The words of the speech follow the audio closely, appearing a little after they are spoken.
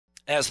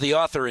as the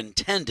author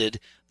intended,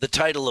 the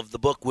title of the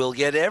book will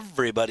get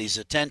everybody's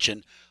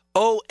attention.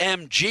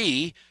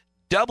 OMG,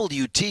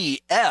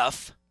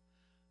 WTF.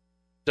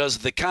 Does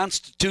the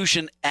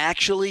Constitution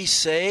actually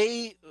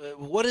say?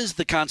 What does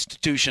the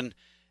Constitution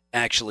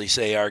actually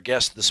say? Our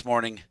guest this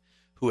morning,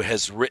 who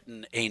has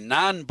written a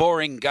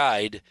non-boring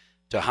guide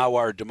to how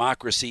our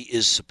democracy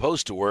is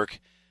supposed to work,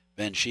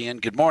 Ben Sheehan.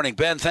 Good morning,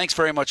 Ben. Thanks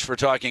very much for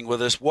talking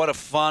with us. What a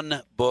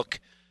fun book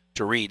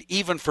to read,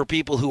 even for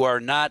people who are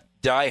not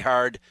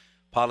diehard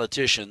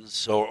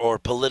politicians or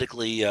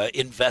politically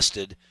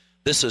invested.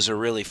 This is a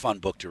really fun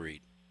book to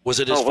read. Was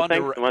it as fun?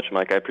 Thanks so much,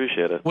 Mike. I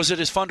appreciate it. Was it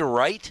as fun to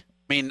write?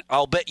 I mean,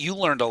 I'll bet you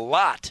learned a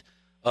lot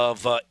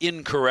of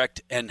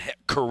incorrect and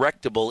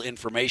correctable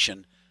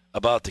information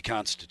about the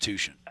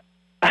Constitution.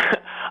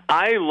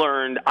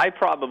 I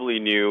probably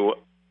knew,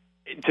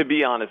 to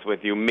be honest with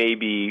you,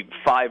 maybe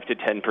 5 to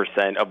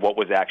 10% of what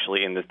was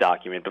actually in this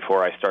document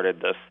before I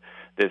started this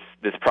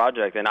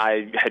project. And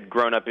I had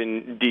grown up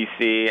in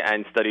D.C.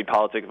 and studied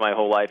politics my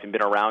whole life and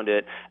been around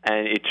it,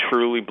 and it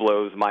truly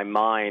blows my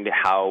mind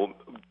how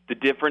the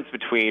difference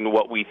between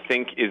what we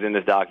think is in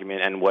this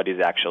document and what is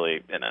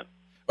actually in it.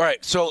 All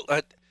right, so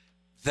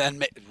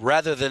then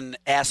rather than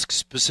ask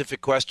specific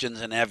questions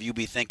and have you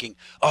be thinking,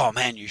 oh,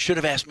 man, you should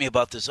have asked me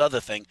about this other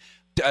thing,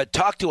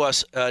 talk to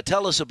us,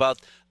 tell us about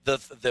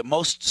the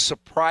most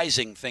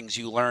surprising things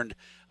you learned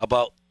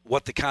about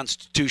what the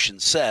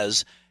Constitution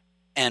says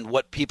and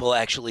what people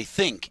actually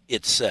think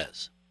it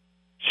says.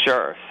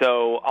 Sure.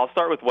 So I'll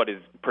start with what is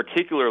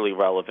particularly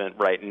relevant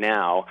right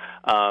now.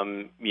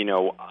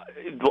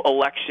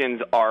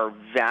 Elections are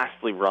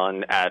vastly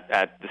run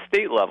at the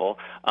state level,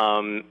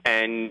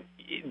 and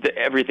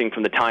everything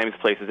from the times,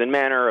 places, and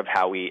manner of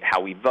how we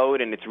vote,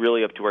 and it's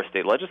really up to our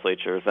state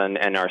legislatures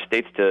and our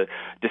states to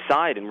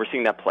decide. And we're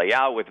seeing that play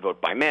out with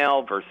vote by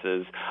mail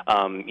versus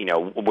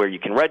where you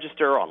can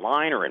register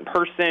online or in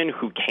person,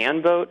 who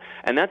can vote.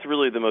 And that's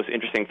really the most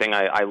interesting thing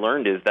I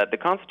learned, is that the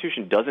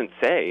Constitution doesn't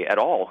say at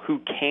all who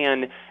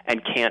can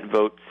and can't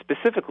vote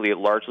specifically. It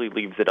largely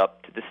leaves it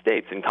up to the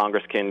states, and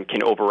Congress can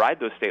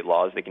override those state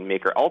laws. They can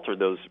make or alter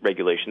those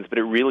regulations, but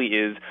it really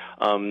is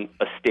a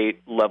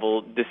state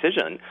level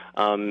decision.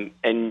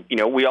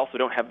 We also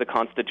don't have the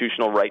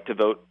constitutional right to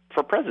vote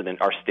for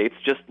president. Our states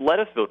just let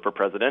us vote for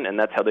president, and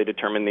that's how they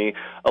determine the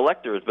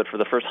electors. But for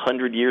the first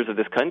 100 years of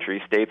this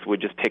country, states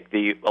would just pick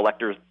the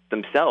electors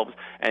themselves,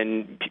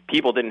 and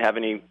people didn't have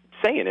any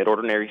say in it.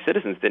 Ordinary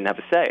citizens didn't have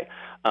a say.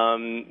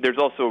 There's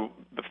also,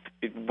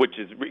 which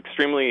is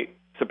extremely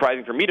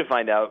surprising for me to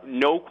find out,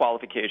 no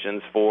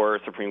qualifications for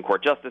Supreme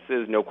Court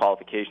justices, no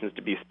qualifications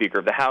to be Speaker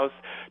of the House,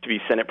 to be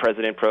Senate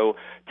President pro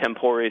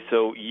tempore.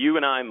 So you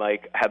and I,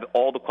 Mike, have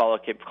all the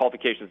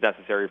qualifications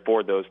necessary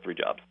for those three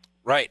jobs.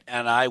 Right,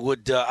 and I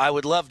would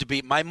love to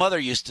be. My mother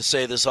used to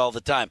say this all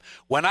the time.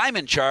 When I'm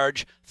in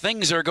charge,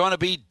 things are going to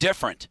be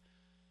different.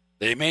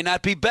 They may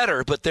not be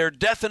better, but they're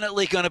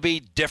definitely going to be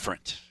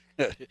different.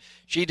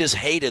 She just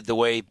hated the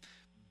way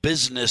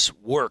business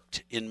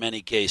worked in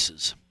many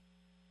cases.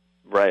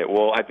 Right.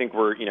 Well, I think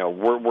we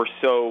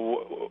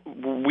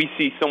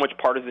see so much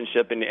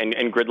partisanship and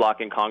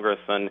gridlock in Congress,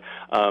 and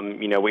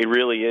it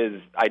really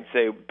is. I'd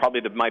say probably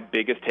my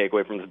biggest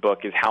takeaway from this book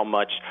is how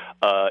much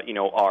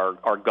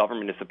our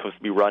government is supposed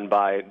to be run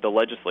by the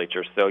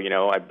legislature. So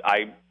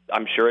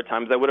I'm sure at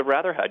times I would have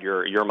rather had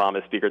your mom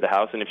as Speaker of the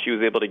House, and if she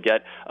was able to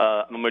get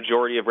a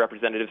majority of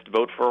representatives to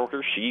vote for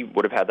her, she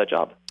would have had that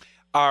job.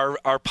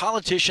 Are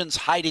politicians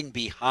hiding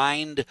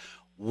behind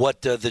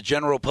what the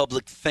general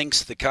public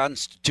thinks the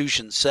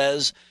Constitution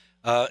says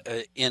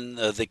in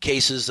the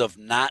cases of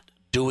not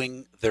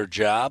doing their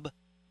job?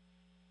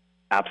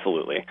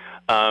 Absolutely.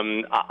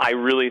 I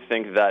really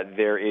think that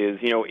there is,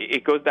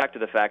 it goes back to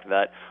the fact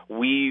that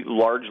we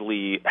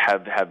largely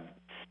have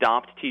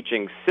stopped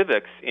teaching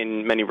civics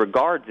in many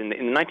regards. In the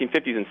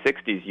 1950s and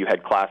 60s, you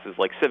had classes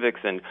like civics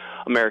and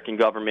American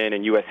government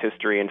and U.S.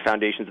 history and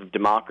foundations of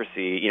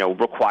democracy,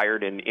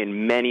 required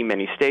in many,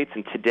 many states.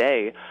 And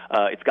today,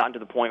 it's gotten to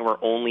the point where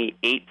only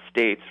 8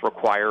 states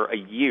require a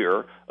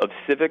year of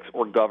civics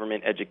or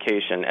government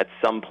education at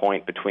some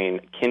point between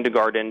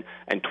kindergarten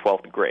and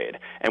 12th grade.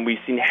 And we've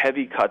seen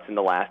heavy cuts in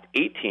the last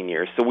 18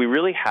 years. So we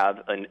really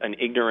have an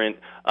ignorant,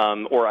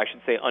 or I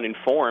should say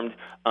uninformed,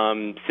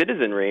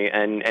 citizenry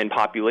and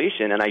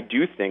population. And I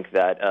do think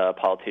that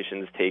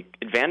politicians take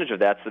advantage of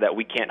that so that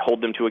we can't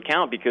hold them to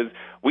account, because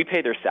we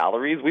pay their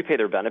salaries, we pay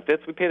their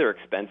benefits, we pay their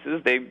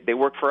expenses. They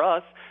work for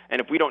us. And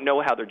if we don't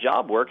know how their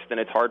job works, then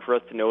it's hard for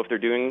us to know if they're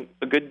doing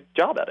a good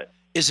job at it.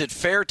 Is it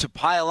fair to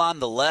pile on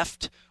the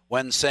left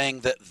when saying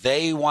that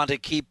they want to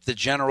keep the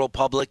general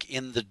public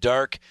in the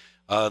dark,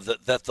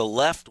 that the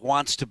left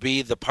wants to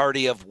be the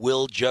party of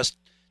we'll just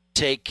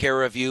take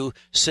care of you,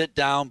 sit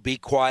down, be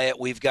quiet,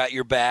 we've got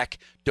your back,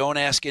 don't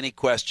ask any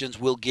questions,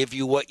 we'll give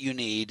you what you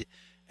need,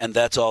 and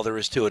that's all there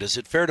is to it? Is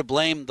it fair to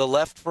blame the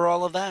left for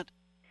all of that?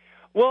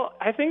 Well,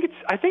 I think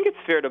it's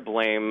fair to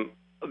blame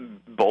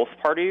both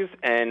parties,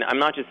 and I'm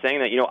not just saying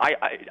that.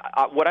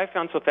 I what I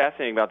found so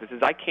fascinating about this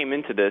is I came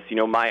into this,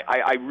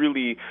 I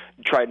really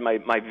tried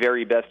my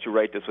very best to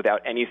write this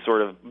without any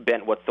sort of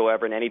bent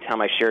whatsoever, and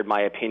anytime I shared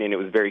my opinion, it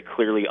was very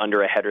clearly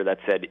under a header that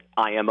said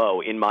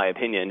IMO, in my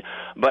opinion.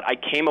 But I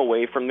came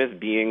away from this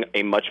being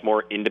a much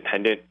more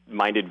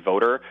independent-minded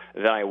voter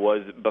than I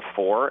was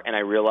before, and I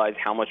realized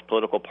how much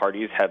political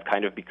parties have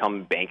kind of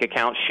become bank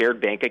accounts, shared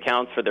bank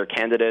accounts for their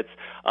candidates.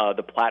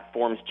 The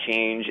platforms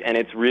change, and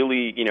it's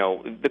really,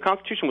 the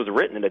Constitution was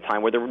written at a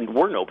time where there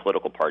were no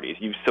political parties.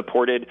 You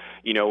supported,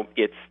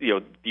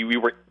 we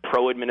were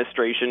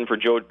pro-administration for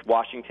George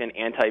Washington,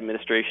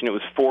 anti-administration. It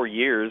was 4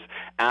 years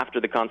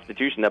after the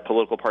Constitution that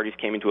political parties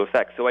came into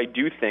effect. So I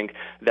do think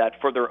that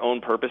for their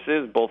own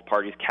purposes, both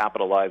parties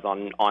capitalize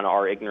on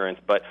our ignorance.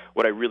 But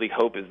what I really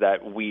hope is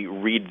that we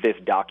read this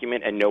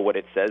document and know what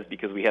it says,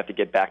 because we have to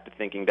get back to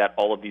thinking that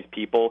all of these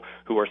people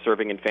who are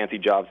serving in fancy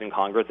jobs in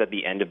Congress, at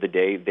the end of the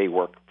day, they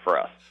work for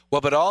us.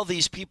 Well, but all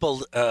these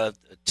people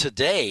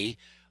today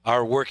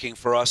are working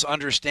for us,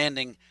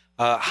 understanding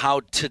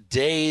how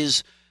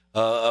today's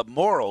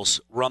morals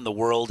run the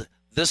world.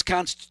 This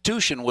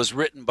Constitution was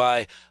written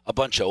by a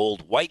bunch of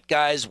old white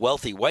guys,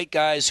 wealthy white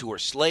guys who are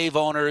slave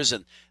owners,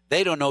 and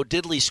they don't know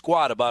diddly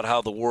squat about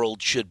how the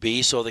world should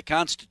be. So the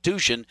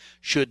Constitution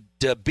should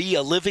be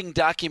a living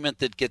document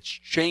that gets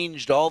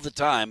changed all the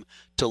time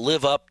to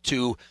live up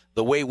to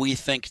the way we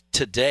think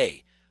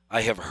today.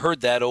 I have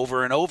heard that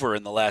over and over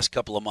in the last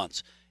couple of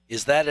months.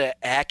 Is that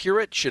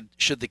accurate?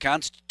 Should the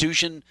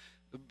Constitution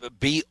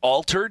be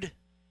altered?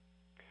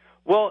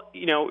 Well,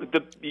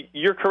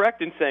 you're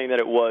correct in saying that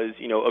it was,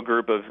 a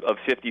group of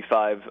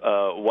 55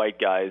 white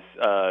guys,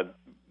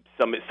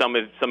 some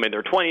in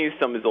their 20s,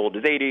 some as old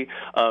as 80,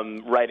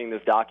 writing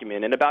this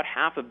document, and about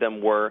half of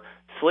them were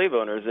slave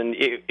owners. And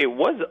it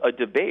was a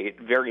debate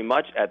very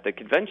much at the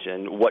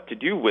convention what to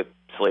do with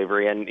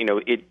slavery, and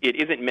it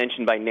isn't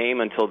mentioned by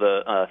name until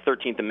the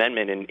 13th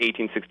Amendment in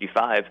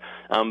 1865,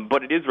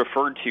 but it is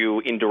referred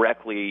to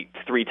indirectly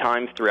 3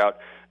 times throughout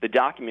the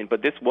document.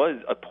 But this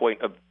was a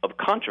point of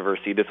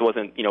controversy. This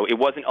wasn't, it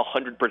wasn't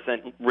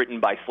 100% written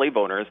by slave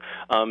owners.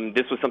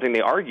 This was something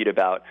they argued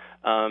about.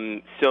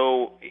 You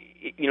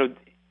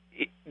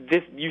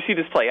see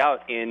this play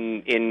out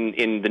in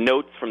the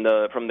notes from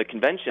the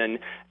convention,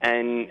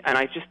 and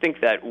I just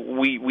think that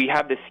we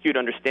have this skewed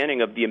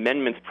understanding of the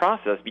amendments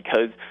process,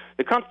 because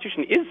the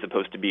Constitution is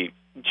supposed to be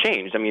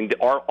changed. I mean,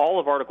 all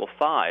of Article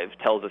 5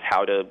 tells us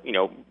how to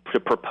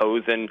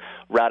propose and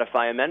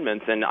ratify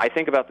amendments, and I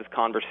think about this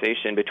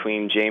conversation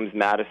between James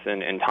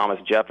Madison and Thomas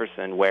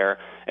Jefferson,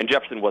 and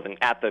Jefferson wasn't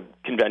at the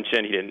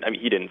convention.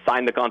 He didn't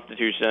sign the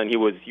Constitution.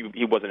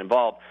 He wasn't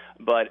involved,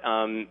 but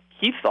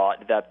he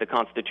thought that the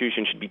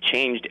Constitution should be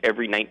changed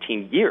every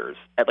 19 years,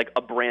 at like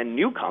a brand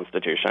new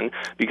Constitution,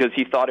 because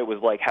he thought it was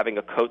like having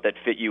a coat that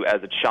fit you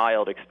as a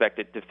child, expect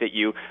it to fit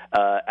you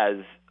as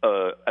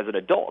an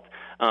adult.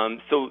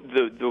 So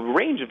the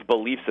range of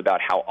beliefs about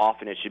how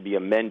often it should be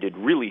amended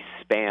really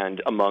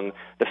spanned among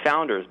the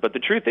founders. But the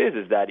truth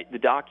is that the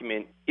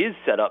document is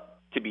set up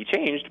to be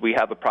changed. We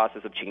have a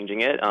process of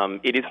changing it.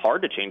 It is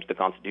hard to change the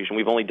Constitution.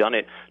 We've only done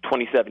it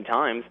 27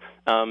 times,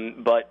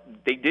 but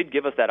they did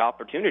give us that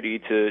opportunity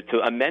to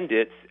amend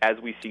it as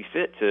we see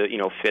fit to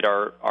fit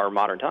our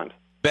modern times.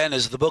 Ben,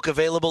 is the book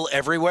available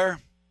everywhere?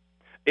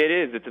 It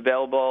is. It's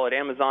available at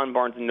Amazon,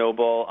 Barnes &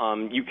 Noble.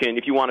 You can,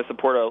 if you want to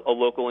support a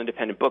local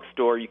independent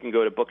bookstore, you can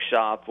go to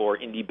Bookshop or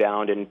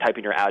IndieBound and type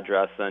in your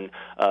address and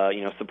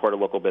support a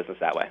local business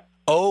that way.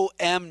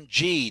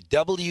 OMG,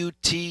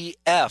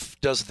 WTF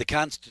does the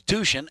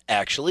Constitution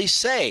actually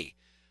say?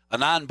 A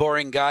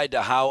non-boring guide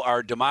to how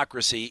our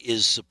democracy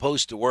is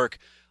supposed to work.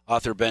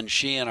 Author Ben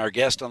Sheehan, our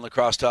guest on La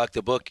Crosse Talk.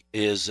 The book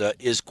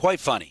is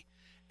quite funny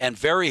and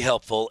very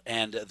helpful,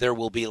 and there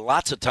will be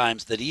lots of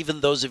times that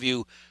even those of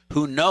you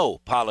who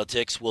know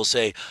politics will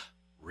say,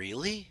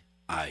 really?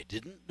 I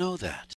didn't know that.